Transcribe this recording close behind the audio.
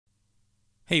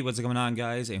Hey, what's going on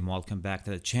guys, and welcome back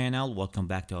to the channel. Welcome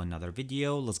back to another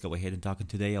video. Let's go ahead and talk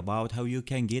today about how you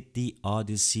can get the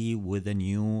Odyssey with a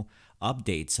new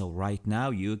update. So right now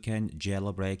you can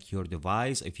jailbreak your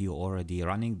device if you're already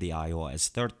running the iOS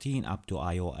 13 up to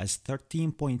iOS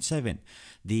 13.7.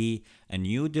 The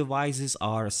new devices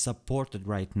are supported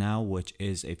right now, which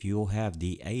is if you have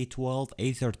the A12,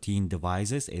 A13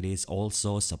 devices, it is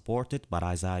also supported. But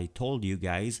as I told you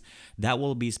guys, that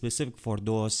will be specific for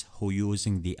those who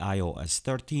using the iOS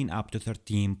 13 up to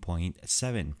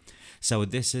 13.7. So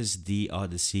this is the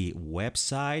Odyssey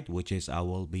website, which is I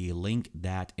will be link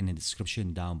that in the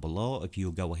description down below. If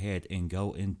you go ahead and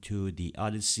go into the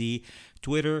Odyssey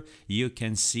Twitter, you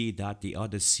can see that the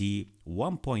Odyssey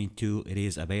 1.2 it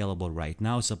is available right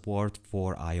now, support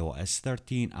for iOS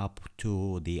 13 up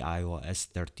to the iOS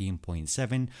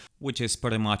 13.7, which is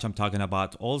pretty much I'm talking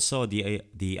about also the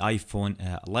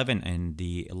iPhone 11 and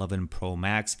the 11 Pro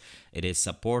Max. It is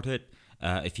supported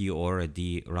if you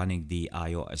already running the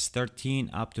iOS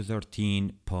 13 up to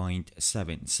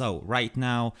 13.7. So right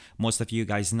now most of you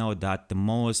guys know that the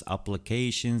most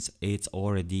applications it's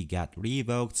already got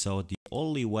revoked. So the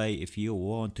only way if you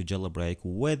want to jailbreak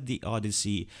with the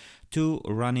Odyssey to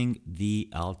running the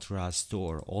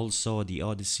Altstore, also the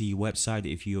Odyssey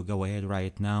website, if you go ahead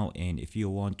right now and if you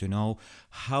want to know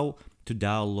how to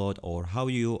download or how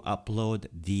you upload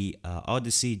the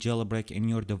Odyssey jailbreak in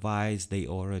your device, they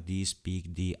already speak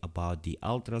about the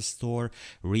Altstore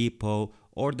repo,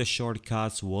 or the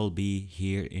shortcuts will be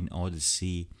here in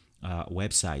Odyssey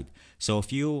website. So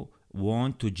if you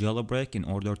want to jailbreak, in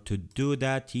order to do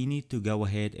that you need to go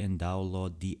ahead and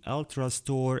download the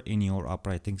Altstore in your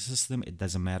operating system. It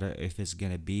doesn't matter if it's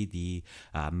gonna be the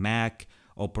Mac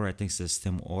operating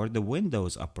system or the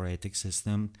Windows operating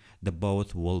system, the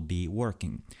both will be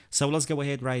working. So let's go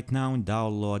ahead right now and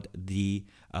download the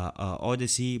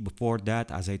Odyssey. Before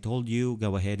that, as I told you,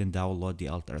 go ahead and download the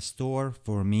Altstore.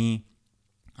 For me,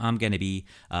 I'm gonna be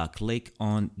click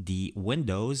on the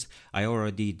Windows. I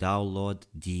already download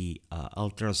the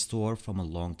Altstore from a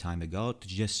long time ago, to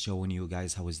just showing you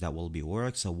guys how is that will be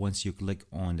work. So once you click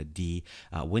on the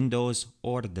Windows,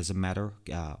 or it doesn't matter,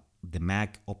 the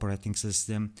Mac operating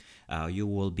system, you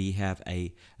will be have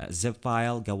a zip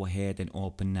file. Go ahead and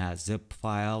open that zip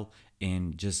file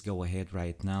and just go ahead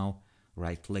right now,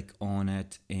 right click on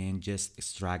it and just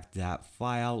extract that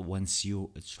file. Once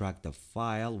you extract the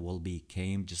file, will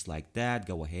become just like that.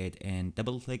 Go ahead and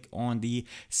double click on the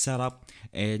setup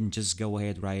and just go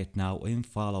ahead right now and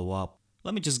follow up.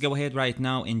 Let me just go ahead right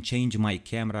now and change my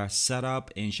camera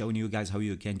setup and showing you guys how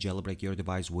you can jailbreak your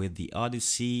device with the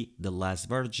Odyssey, the last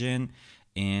version,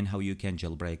 and how you can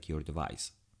jailbreak your device.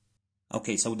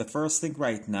 Okay, so the first thing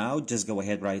right now, just go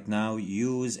ahead right now,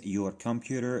 use your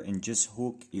computer and just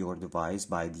hook your device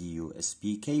by the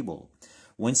USB cable.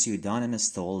 Once you're done and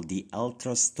install the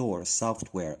Altstore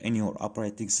software in your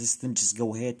operating system, just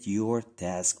go ahead your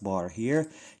taskbar here.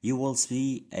 You will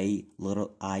see a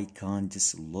little icon,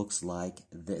 just looks like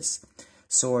this.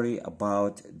 Sorry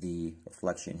about the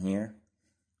reflection here.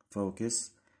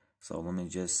 Focus. So let me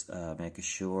just make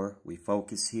sure we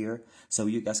focus here. So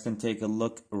you guys can take a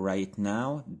look right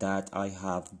now that I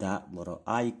have that little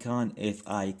icon. If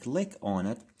I click on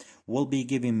it, will be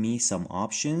giving me some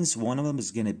options. One of them is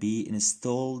going to be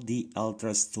install the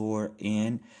Altstore,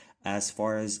 and as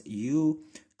far as you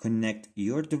connect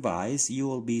your device, you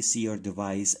will be see your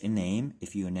device name.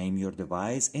 If you name your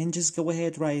device, and just go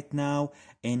ahead right now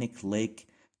and click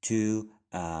to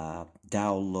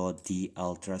download the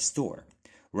Altstore.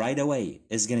 Right away,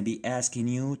 it's going to be asking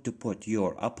you to put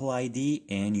your Apple ID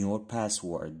and your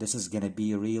password. This is going to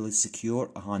be really secure,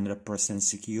 100%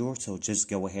 secure. So just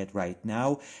go ahead right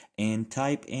now and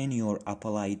type in your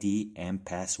Apple ID and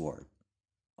password.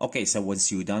 Okay, so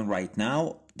once you're done right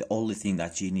now, the only thing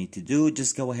that you need to do,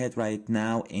 just go ahead right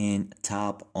now and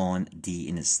tap on the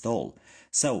install.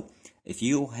 So if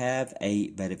you have a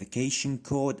verification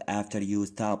code, after you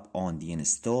tap on the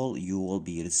install, you will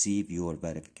be receive your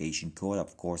verification code.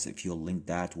 Of course, if you link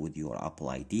that with your Apple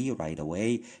ID right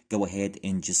away, go ahead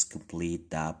and just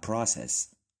complete that process.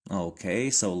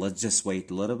 Okay, so let's just wait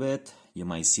a little bit. You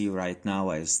might see right now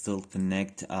I still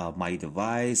connect my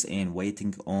device and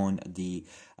waiting on the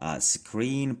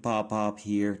screen pop up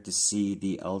here to see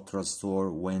the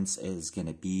Altstore whence is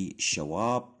gonna be show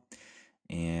up.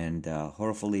 And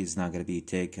hopefully it's not going to be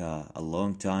take a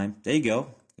long time. There you go,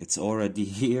 it's already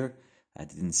here. I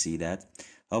didn't see that.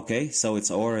 Okay, so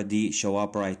it's already show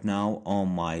up right now on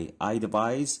my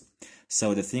iDevice.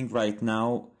 So the thing right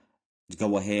now,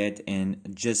 go ahead and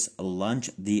just launch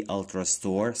the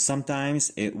Altstore.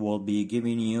 Sometimes it will be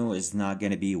giving you it's not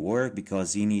going to be work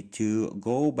because you need to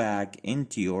go back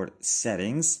into your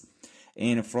settings,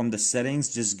 and from the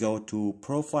settings just go to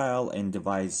profile and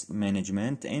device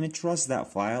management and trust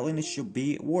that file and it should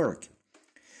be work.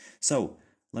 So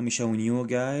let me show you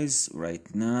guys right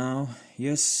now.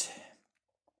 Yes,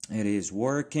 it is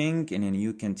working, and then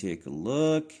you can take a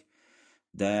look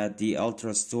that the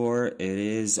Altstore it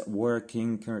is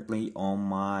working currently on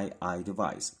my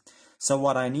iDevice. So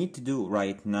what I need to do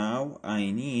right now,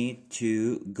 I need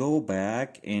to go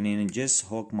back and then just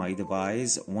hook my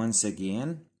device once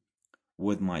again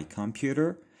with my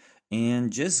computer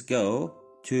and just go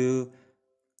to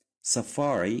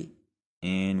Safari.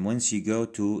 And once you go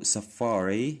to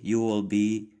Safari, you will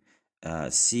be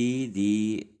see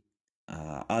the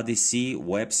Odyssey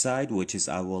website, which is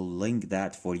I will link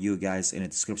that for you guys in the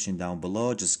description down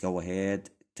below. Just go ahead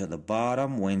to the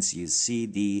bottom. Once you see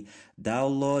the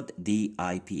download the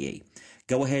IPA,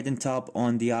 go ahead and tap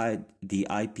on the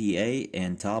IPA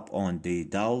and tap on the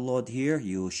download here.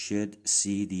 You should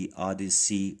see the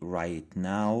Odyssey right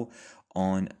now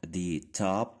on the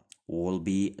top will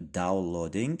be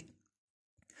downloading.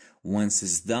 Once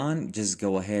it's done, just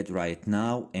go ahead right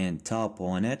now and tap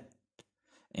on it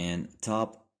and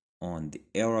tap on the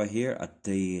arrow here at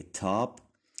the top,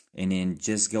 and then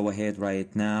just go ahead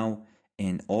right now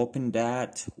and open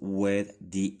that with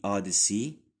the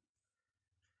Odyssey.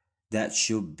 That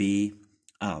should be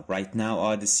right now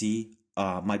Odyssey,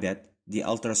 my bad, the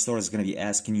Altstore is going to be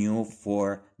asking you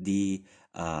for the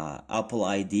Apple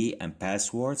ID and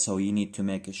password, so you need to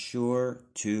make sure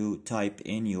to type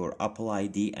in your Apple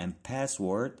ID and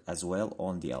password as well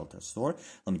on the Altstore.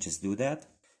 Let me just do that.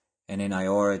 And then I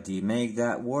already make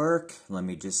that work. Let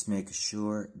me just make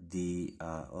sure the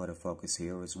autofocus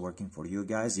here is working for you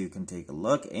guys. You can take a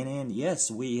look. And then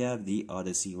yes, we have the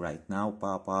Odyssey right now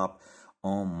pop up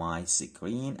on my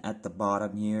screen at the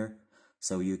bottom here.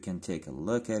 So you can take a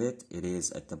look at it. It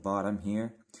is at the bottom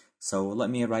here. So let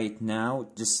me right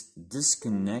now just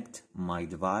disconnect my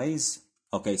device.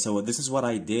 Okay, so this is what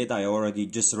I did. I already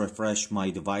just refreshed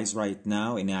my device right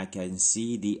now, and I can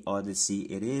see the Odyssey.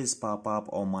 It is pop up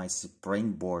on my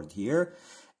springboard here.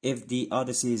 If the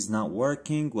Odyssey is not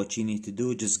working, what you need to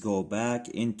do, just go back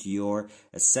into your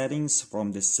settings,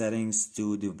 from the settings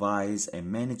to device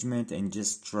and management, and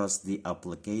just trust the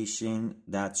application.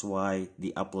 That's why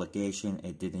the application,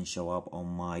 it didn't show up on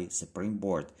my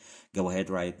springboard. Go ahead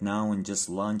right now and just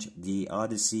launch the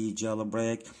Odyssey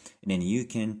jailbreak, and then you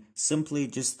can simply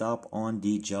just tap on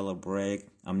the jailbreak.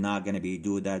 I'm not gonna be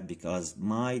do that because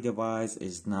my device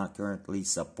is not currently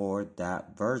support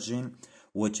that version,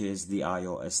 which is the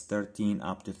iOS 13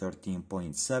 up to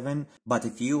 13.7. But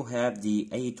if you have the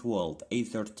A12,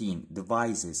 A13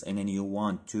 devices and then you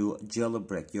want to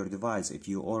jailbreak your device, if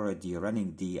you already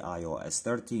running the iOS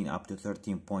 13 up to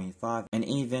 13.5 and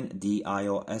even the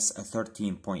iOS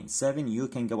 13.7, you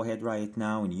can go ahead right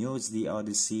now and use the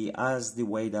Odyssey as the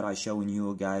way that I showing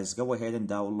you guys. Go ahead and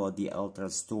download the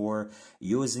Altstore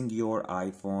using your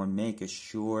iPhone. Make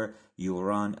sure you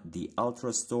run the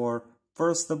Altstore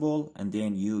first of all, and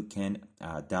then you can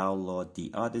download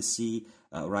the Odyssey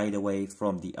right away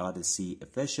from the Odyssey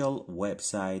official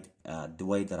website, the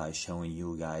way that I'm showing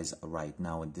you guys right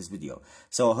now in this video.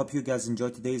 So I hope you guys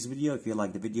enjoyed today's video. If you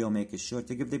like the video, make sure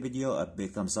to give the video a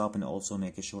big thumbs up, and also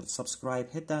make sure to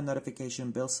subscribe, hit that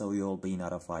notification bell so you'll be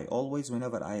notified always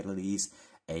whenever I release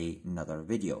another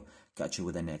video. Catch you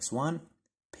with the next one.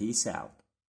 Peace out.